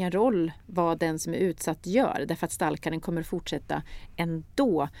spelar ingen roll vad den som är utsatt gör. Därför att stalkaren kommer fortsätta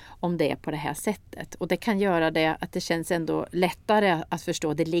ändå om det är på det här sättet. Och det kan göra det att det känns ändå lättare att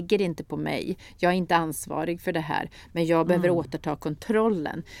förstå. Det ligger inte på mig. Jag är inte ansvarig för det här. Men jag behöver återta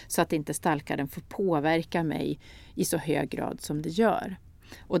kontrollen så att inte stalkaren får påverka mig i så hög grad som det gör.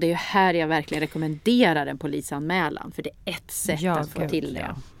 Och det är ju här jag verkligen rekommenderar en polisanmälan. För det är ett sätt att få till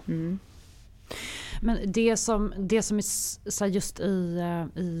det. Mm. Men det som är så just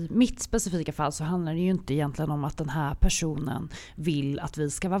i mitt specifika fall så handlar det ju inte egentligen om att den här personen vill att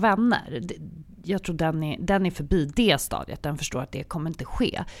vi ska vara vänner. Jag tror den är förbi det stadiet. Den förstår att det kommer inte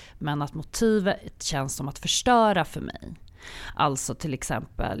ske. Men att motivet känns som att förstöra för mig. Alltså till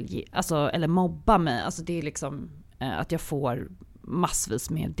exempel, eller mobba mig. Alltså det är liksom att jag får massvis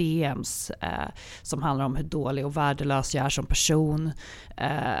med DMs som handlar om hur dålig och värdelös jag är som person,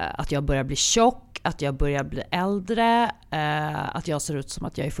 att jag börjar bli tjock, att jag börjar bli äldre, att jag ser ut som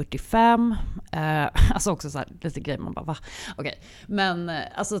att jag är 45, alltså också så här, lite grejer man bara va? Okej. Men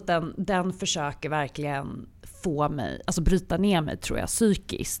alltså den försöker verkligen få mig, alltså bryta ner mig tror jag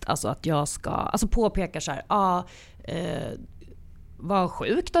psykiskt, alltså att jag ska, alltså påpekar så här, vad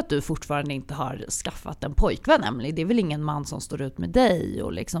sjukt att du fortfarande inte har skaffat en pojkvän, Emily. Det är väl ingen man som står ut med dig.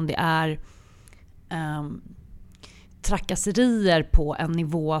 Och liksom det är trakasserier på en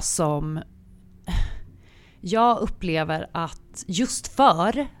nivå som jag upplever att just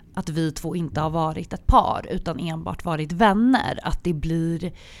för att vi två inte har varit ett par utan enbart varit vänner. Att det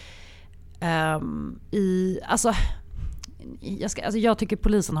blir jag tycker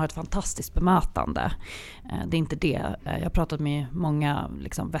polisen har ett fantastiskt bemötande. Det är inte det. Jag har pratat med många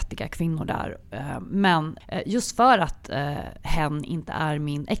liksom vettiga kvinnor där. Men just för att hen inte är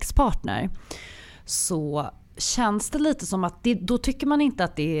min ex-partner så känns det lite som att då tycker man inte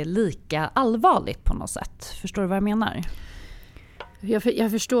att det är lika allvarligt på något sätt. Förstår du vad jag menar?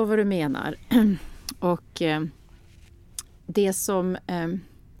 Jag förstår vad du menar. Och det som...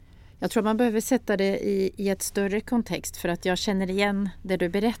 Jag tror man behöver sätta det i ett större kontext för att jag känner igen det du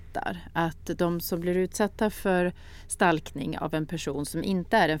berättar. Att de som blir utsatta för stalkning av en person som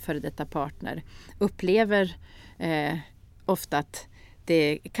inte är en före detta partner upplever ofta att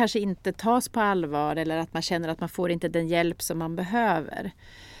det kanske inte tas på allvar eller att man känner att man får inte den hjälp som man behöver.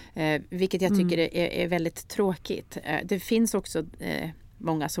 Vilket jag tycker är väldigt tråkigt. Det finns också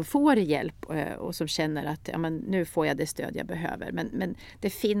många som får hjälp och som känner att nu får jag det stöd jag behöver. Men det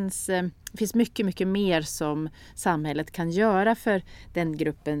finns mycket, mycket mer som samhället kan göra för den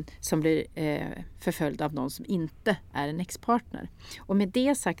gruppen som blir förföljd av någon som inte är en ex-partner. Och med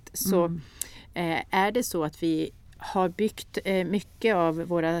det sagt så är det så att vi har byggt mycket av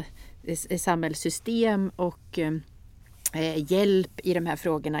våra samhällssystem och hjälp i de här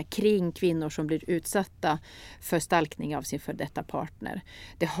frågorna kring kvinnor som blir utsatta för stalkning av sin för detta partner.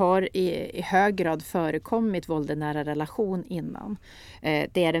 Det har i hög grad förekommit våld i nära relation innan.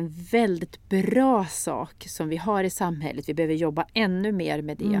 Det är en väldigt bra sak som vi har i samhället. Vi behöver jobba ännu mer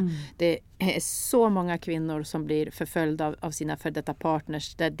med det. Det är så många kvinnor som blir förföljda av sina för detta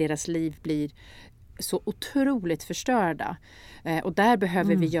partners där deras liv blir så otroligt förstörda. Och där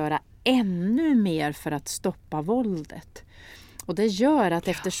behöver vi göra ännu mer för att stoppa våldet. Och det gör att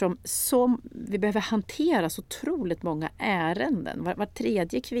eftersom vi behöver hantera så otroligt många ärenden. Var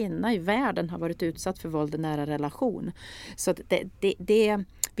tredje kvinna i världen har varit utsatt för våld i nära relation. Så att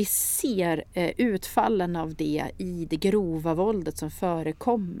vi ser utfallen av det i det grova våldet som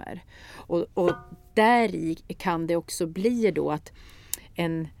förekommer. Och där i kan det också bli då att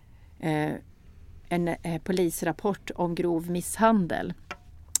en polisrapport om grov misshandel,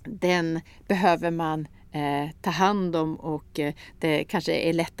 den behöver man ta hand om och det kanske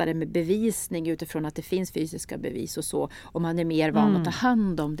är lättare med bevisning utifrån att det finns fysiska bevis och så. Och man är mer van att ta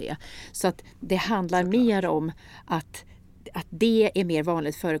hand om det. Så att det handlar mer om att det är mer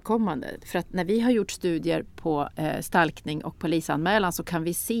vanligt förekommande. För att när vi har gjort studier på stalkning och polisanmälan så kan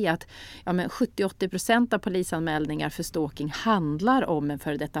vi se att 70-80% av polisanmälningar för stalking handlar om en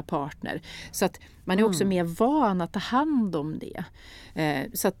före detta partner. Så att man är också mer van att ta hand om det.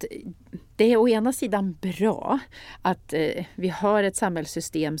 Så att det är å ena sidan bra att vi har ett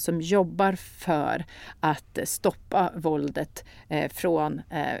samhällssystem som jobbar för att stoppa våldet från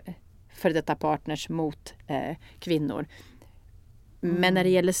före detta partners mot kvinnor. Men när det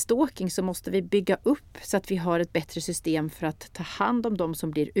gäller stalking så måste vi bygga upp så att vi har ett bättre system för att ta hand om de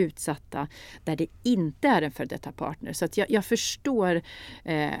som blir utsatta där det inte är en för detta partner. Så att jag förstår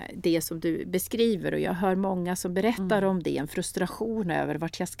det som du beskriver och jag hör många som berättar om det. En frustration över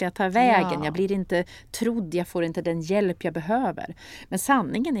vart jag ska ta vägen. Ja. Jag blir inte trodd, jag får inte den hjälp jag behöver. Men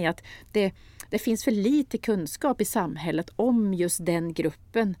sanningen är att det finns för lite kunskap i samhället om just den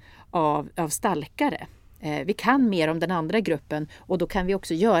gruppen av stalkare. Vi kan mer om den andra gruppen och då kan vi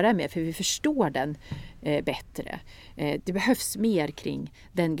också göra mer för vi förstår den bättre. Det behövs mer kring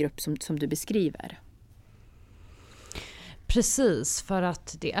den grupp som du beskriver. Precis, för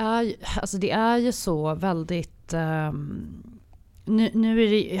att det är ju så väldigt...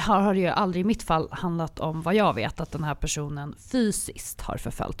 Nu har det ju aldrig i mitt fall handlat om vad jag vet att den här personen fysiskt har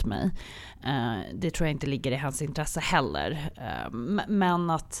förföljt mig. Det tror jag inte ligger i hans intresse heller. Men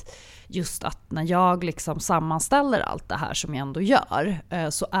att just att när jag liksom sammanställer allt det här som jag ändå gör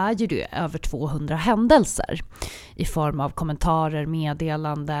så är ju det över 200 händelser i form av kommentarer,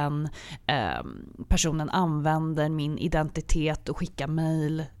 meddelanden. Personen använder min identitet och skickar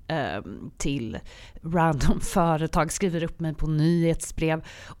mejl till random företag, skriver upp mig på nyhetsbrev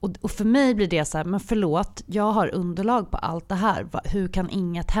och för mig blir det så här, men förlåt, jag har underlag på allt det här, hur kan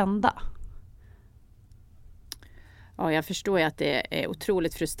inget hända? Ja, jag förstår ju att det är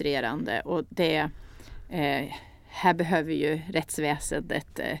otroligt frustrerande och här behöver ju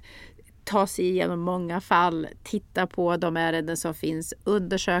rättsväsendet ta sig igenom många fall, titta på de ärenden som finns,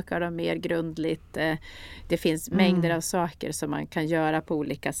 undersöka dem mer grundligt. Det finns mängder av saker som man kan göra på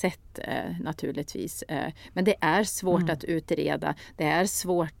olika sätt naturligtvis. Men det är svårt att utreda. Det är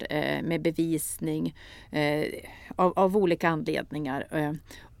svårt med bevisning av olika anledningar.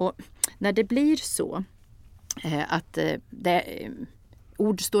 Och när det blir så att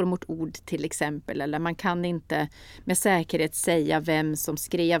ord står mot ord till exempel, eller man kan inte med säkerhet säga vem som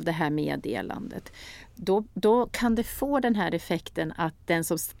skrev det här meddelandet. Då kan det få den här effekten att den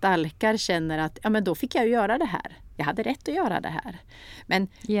som stalkar känner att ja, men då fick jag ju göra det här. Jag hade rätt att göra det här.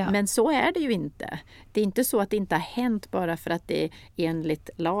 Men så är det ju inte. Det är inte så att det inte har hänt bara för att det enligt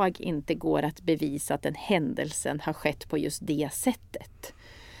lag inte går att bevisa att den händelsen har skett på just det sättet.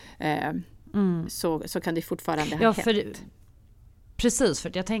 Så kan det fortfarande ha hänt. Precis,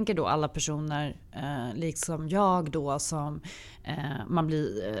 för jag tänker då alla personer liksom jag då som man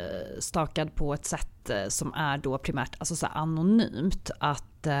blir stakad på ett sätt som är då primärt alltså så anonymt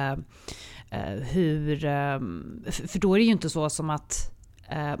att för då är det ju inte så som att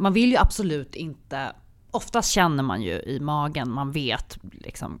man vill ju absolut inte, oftast känner man ju i magen, man vet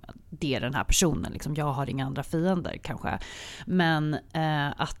liksom det är den här personen liksom, jag har inga andra fiender kanske, men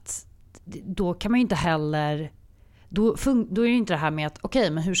att då kan man ju inte heller då är det inte det här med att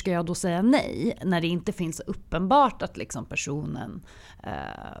okej, men hur ska jag då säga nej när det inte finns uppenbart att liksom personen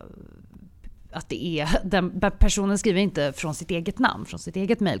att det är den personen skriver inte från sitt eget namn, från sitt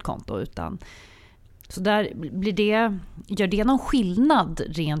eget mejlkonto, utan så där blir det, gör det någon skillnad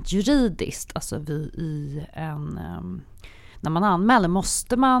rent juridiskt, alltså när man anmäler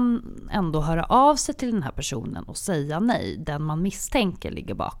måste man ändå höra av sig till den här personen och säga nej, den man misstänker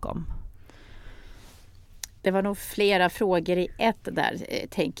ligger bakom. Det var nog flera frågor i ett där,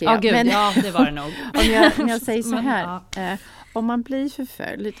 tänker jag. Gud, ja, det var det nog. Om jag säger så här. Om man blir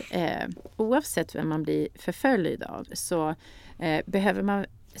förföljd, oavsett vem man blir förföljd av, så behöver man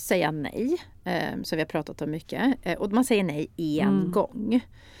säga nej. Så vi har pratat om mycket. Och man säger nej en gång.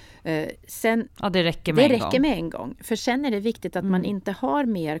 Sen, det räcker med en gång. För sen är det viktigt att man inte har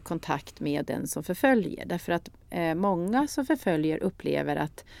mer kontakt med den som förföljer. Därför att många som förföljer upplever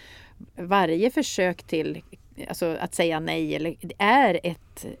att varje försök till alltså att säga nej eller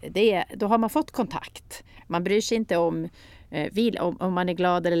då har man fått kontakt. Man bryr sig inte om man är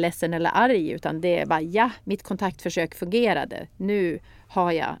glad eller ledsen eller arg, utan det är bara mitt kontaktförsök fungerade. Nu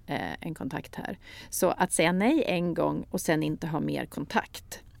har jag en kontakt här. Så att säga nej en gång och sen inte ha mer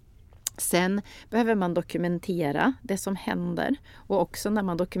kontakt. Sen behöver man dokumentera det som händer, och också när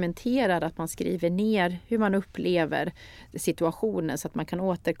man dokumenterar att man skriver ner hur man upplever situationen så att man kan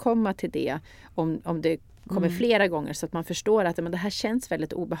återkomma till det om det kommer flera gånger, så att man förstår att det här känns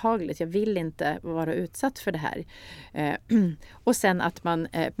väldigt obehagligt. Jag vill inte vara utsatt för det här. Och sen att man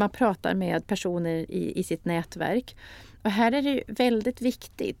pratar med personer i sitt nätverk. Och här är det väldigt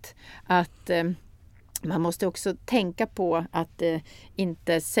viktigt att man måste också tänka på att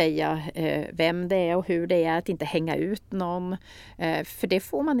inte säga vem det är och hur det är, att inte hänga ut någon. För det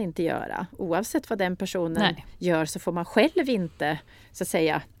får man inte göra. Oavsett vad den personen gör så får man själv inte så att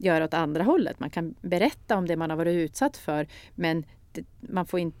säga göra åt andra hållet. Man kan berätta om det man har varit utsatt för, men man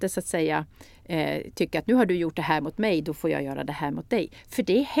får inte så att säga tycka att nu har du gjort det här mot mig, då får jag göra det här mot dig. För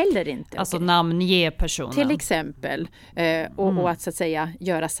det är heller inte alltså namnge personen. Till exempel. Och att så att säga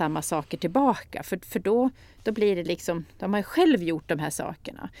göra samma saker tillbaka. För då blir det liksom, då har man själv gjort de här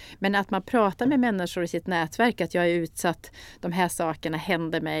sakerna. Men att man pratar med människor i sitt nätverk att jag är utsatt, de här sakerna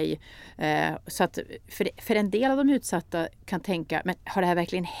händer mig. Så att för en del av de utsatta kan tänka, men har det här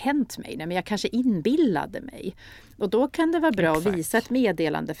verkligen hänt mig? Nej, men jag kanske inbillade mig. Och då kan det vara bra att visa ett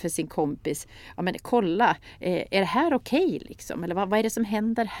meddelande för sin kompis. Ja, men kolla, är det här okej liksom? Eller vad är det som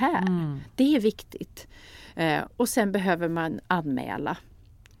händer här? Det är viktigt. Och sen behöver man anmäla.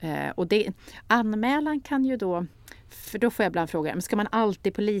 Och anmälan kan ju då, för då får jag ibland fråga, men ska man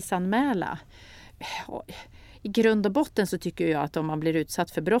alltid polisanmäla? I grund och botten så tycker jag att om man blir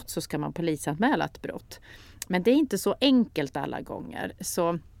utsatt för brott så ska man polisanmäla ett brott. Men det är inte så enkelt alla gånger.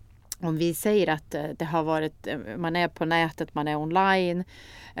 Så om vi säger att det har varit, man är på nätet, man är online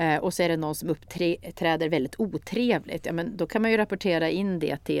och så är det någon som uppträder väldigt otrevligt, ja, men då kan man ju rapportera in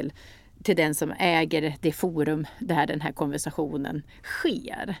det till den som äger det forum där den här konversationen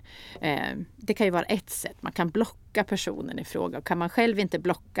sker. Det kan ju vara ett sätt. Man kan blocka personen i fråga. Och kan man själv inte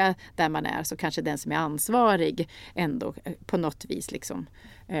blocka där man är, så kanske den som är ansvarig ändå på något vis liksom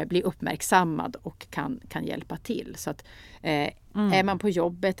blir uppmärksammad och kan hjälpa till. Så att är man på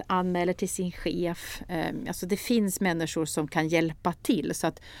jobbet, anmäler till sin chef. Alltså det finns människor som kan hjälpa till.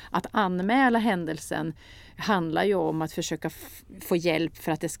 Så att anmäla händelsen handlar ju om att försöka få hjälp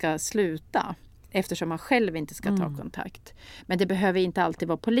för att det ska sluta. Eftersom man själv inte ska ta kontakt. Men det behöver inte alltid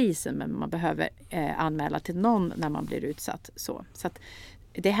vara polisen, men man behöver anmäla till någon när man blir utsatt. Så att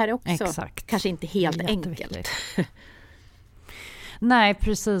det här är också kanske inte helt enkelt. Nej,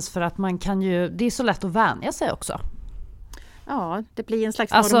 precis, för att man kan ju, det är så lätt att vänja sig också. Ja, det blir en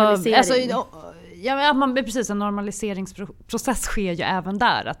slags normalisering. precis, en normaliseringsprocess sker ju även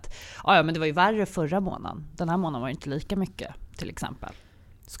där. Att, men det var ju värre förra månaden. Den här månaden var inte lika mycket, till exempel.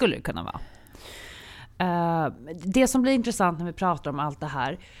 Skulle det kunna vara. Det som blir intressant när vi pratar om allt det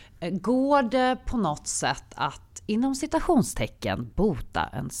här, går det på något sätt att inom citationstecken bota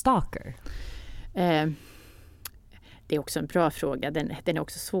en stalker? Det är också en bra fråga. Den är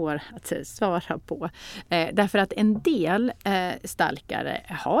också svår att svara på. Därför att en del stalkare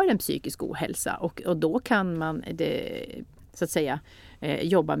har en psykisk ohälsa och då kan man så att säga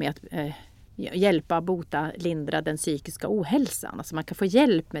jobba med att hjälpa, bota, lindra den psykiska ohälsan. Alltså man kan få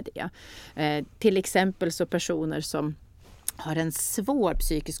hjälp med det. Till exempel så personer som har en svår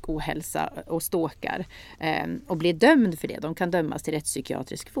psykisk ohälsa och stalkar och blir dömd för det. De kan dömas till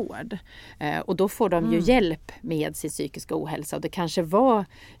rättspsykiatrisk vård. Och då får de ju hjälp med sin psykiska ohälsa. Och det kanske var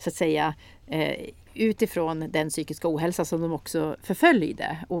så att säga utifrån den psykiska ohälsa som de också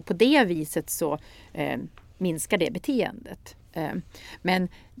förföljde. Och på det viset så minskar det beteendet. Men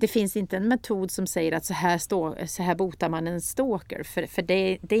det finns inte en metod som säger att så här botar man en stalker. För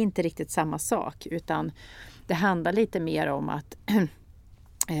det är inte riktigt samma sak, utan det handlar lite mer om att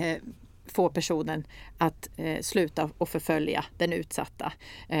få personen att sluta och förfölja den utsatta.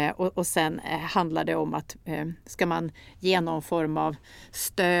 Och sen handlar det om att ska man ge någon form av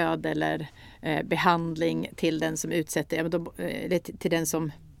stöd eller behandling till den som utsätter, till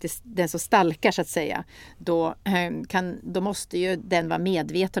den som stalkar så att säga, då måste ju den vara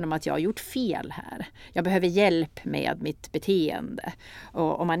medveten om att jag har gjort fel här. Jag behöver hjälp med mitt beteende.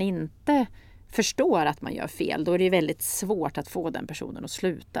 Och om man inte förstår att man gör fel, då är det väldigt svårt att få den personen att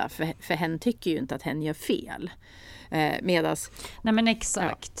sluta. För hen tycker ju inte att hen gör fel. Nej men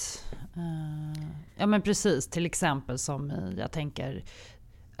exakt. Ja men precis, till exempel som jag tänker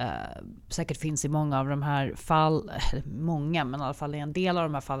säkert finns i många av de här fall, många, men i alla fall i en del av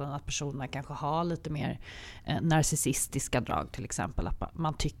de här fallen att personerna kanske har lite mer narcissistiska drag, till exempel att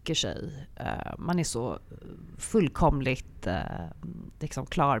man tycker sig, man är så fullkomligt liksom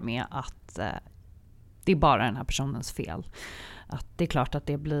klar med att det är bara den här personens fel. Att det är klart att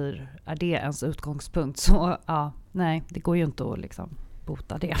är det ens utgångspunkt, så nej, det går ju inte att liksom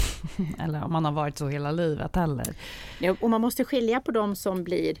bota det. Eller om man har varit så hela livet heller. Ja, och man måste skilja på dem som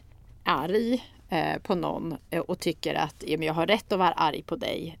blir arg på någon och tycker att jag har rätt att vara arg på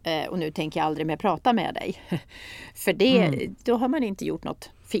dig och nu tänker jag aldrig mer prata med dig. För då har man inte gjort något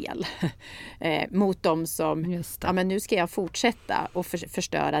fel. Mot dem som men nu ska jag fortsätta och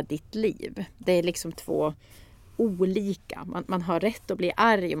förstöra ditt liv. Det är liksom två olika. Man har rätt att bli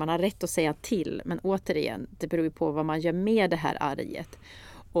arg och man har rätt att säga till. Men återigen, det beror ju på vad man gör med det här arget.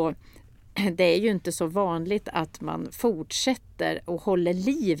 Och det är ju inte så vanligt att man fortsätter och håller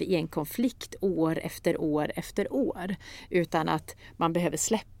liv i en konflikt år efter år efter år. Utan att man behöver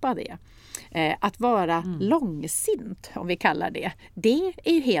släppa det. Att vara långsint, om vi kallar det, det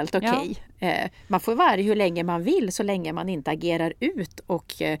är ju helt okej. Man får vara arg hur länge man vill, så länge man inte agerar ut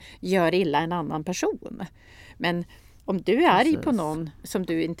och gör illa en annan person. Men om du är arg på någon som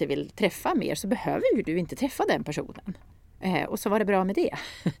du inte vill träffa mer, så behöver ju du inte träffa den personen. Och så var det bra med det.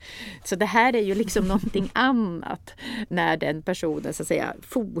 Så det här är ju liksom någonting annat när den personen så att säga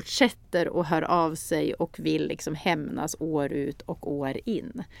fortsätter och hör av sig och vill liksom hämnas år ut och år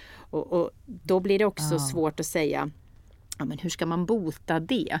in. Och då blir det också svårt att säga, men hur ska man bota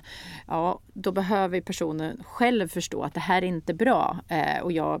det? Ja, då behöver personen själv förstå att det här är inte bra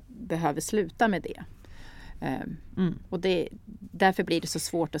och jag behöver sluta med det. Och därför blir det så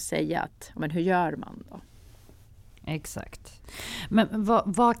svårt att säga att, men hur gör man då? Exakt. Men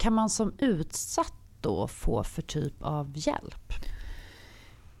vad kan man som utsatt då få för typ av hjälp?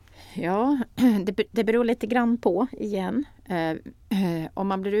 Ja, det beror lite grann på igen. Om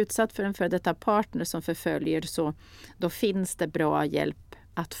man blir utsatt för en före detta partner som förföljer, så då finns det bra hjälp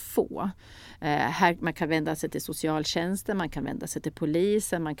att få. Man kan vända sig till socialtjänsten, man kan vända sig till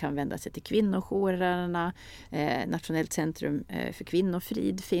polisen, man kan vända sig till kvinnojourerna, Nationellt centrum för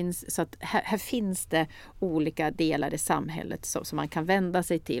kvinnofrid finns. Så att här finns det olika delar i samhället som man kan vända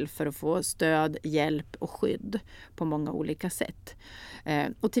sig till för att få stöd, hjälp och skydd på många olika sätt.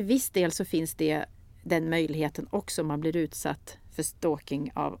 Och till viss del så finns den möjligheten också om man blir utsatt för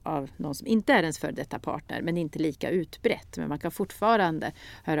stalking av någon som inte är ens före detta partner, men inte lika utbrett. Men man kan fortfarande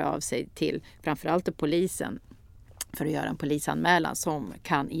höra av sig till framförallt polisen för att göra en polisanmälan som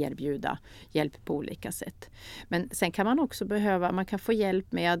kan erbjuda hjälp på olika sätt. Men sen kan man också man kan få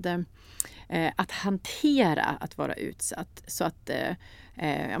hjälp med att hantera att vara utsatt. Så att,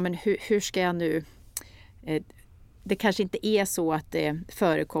 hur ska jag nu det kanske inte är så att det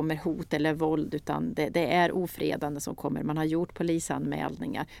förekommer hot eller våld, utan det är ofredande som kommer. Man har gjort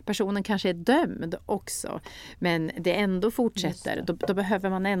polisanmälningar. Personen kanske är dömd också, men det ändå fortsätter. Då behöver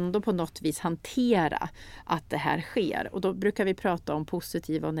man ändå på något vis hantera att det här sker. Och då brukar vi prata om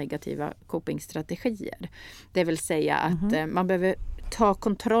positiva och negativa copingstrategier. Det vill säga att man behöver ta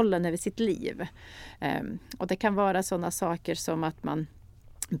kontrollen över sitt liv. Och det kan vara sådana saker som att man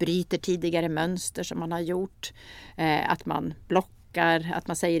bryter tidigare mönster som man har gjort, att man blockar, att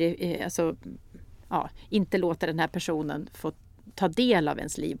man säger, alltså, inte låter den här personen få ta del av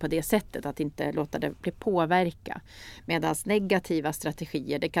ens liv på det sättet, att inte låta det bli påverka. Medan negativa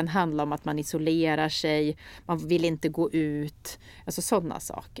strategier, det kan handla om att man isolerar sig, man vill inte gå ut, alltså sådana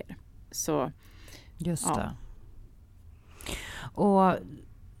saker. Så, just det. Och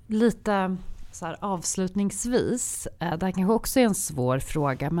lite så här avslutningsvis, det här kanske också är en svår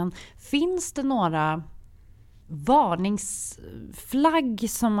fråga, men finns det några varningsflagg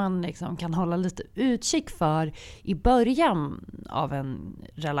som man liksom kan hålla lite utkik för i början av en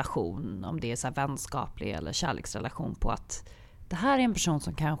relation, om det är så här vänskaplig eller kärleksrelation, på att det här är en person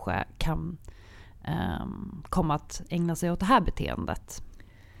som kanske kan komma att ägna sig åt det här beteendet?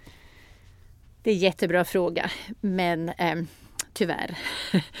 Det är en jättebra fråga, men tyvärr.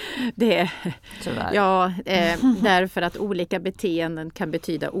 Tyvärr. Ja, därför att olika beteenden kan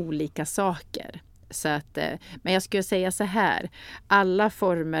betyda olika saker. Så att, men jag skulle säga så här, alla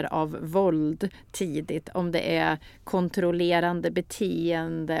former av våld tidigt, om det är kontrollerande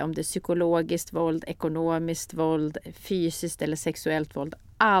beteende, om det är psykologiskt våld, ekonomiskt våld, fysiskt eller sexuellt våld,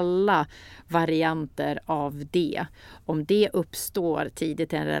 alla varianter av det, om det uppstår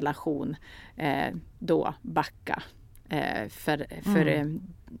tidigt i en relation, då backa. För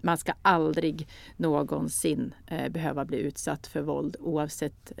man ska aldrig någonsin behöva bli utsatt för våld,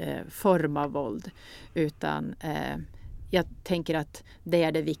 oavsett form av våld. Utan jag tänker att det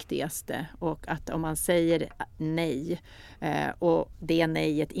är det viktigaste, och att om man säger nej och det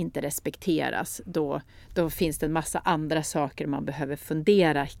nejet inte respekteras, då finns det en massa andra saker man behöver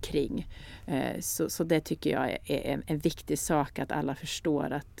fundera kring. Så det tycker jag är en viktig sak, att alla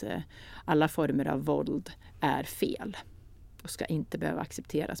förstår att alla former av våld är fel och ska inte behöva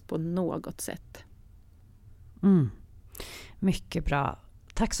accepteras på något sätt. Mycket bra.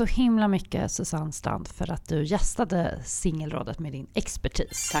 Tack så himla mycket, Susanne Strand, för att du gästade Singelrådet med din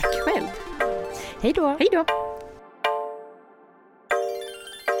expertis. Tack själv. Hej då. Hej då.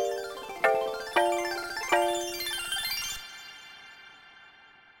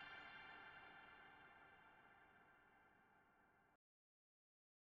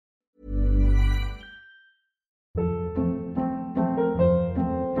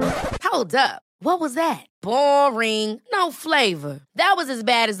 Hold up. What was that? Boring. No flavor. That was as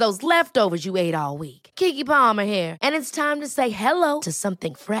bad as those leftovers you ate all week. Keke Palmer here, and it's time to say hello to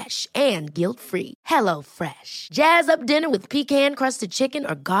something fresh and guilt-free. Hello Fresh. Jazz up dinner with pecan-crusted chicken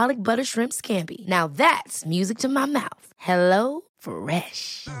or garlic butter shrimp scampi. Now that's music to my mouth. Hello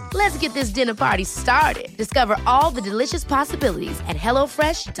Fresh. Let's get this dinner party started. Discover all the delicious possibilities at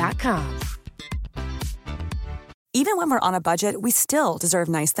hellofresh.com. Even when we're on a budget, we still deserve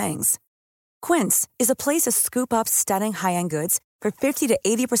nice things. Quince is a place to scoop up stunning high-end goods for 50 to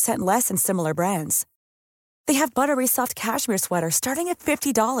 80% less than similar brands. They have buttery soft cashmere sweaters starting at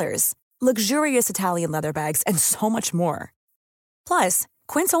 $50, luxurious Italian leather bags, and so much more. Plus,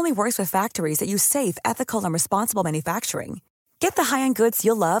 Quince only works with factories that use safe, ethical, and responsible manufacturing. Get the high-end goods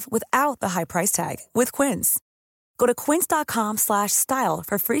you'll love without the high price tag with Quince. Go to quince.com/style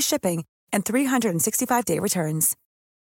for free shipping and 365-day returns.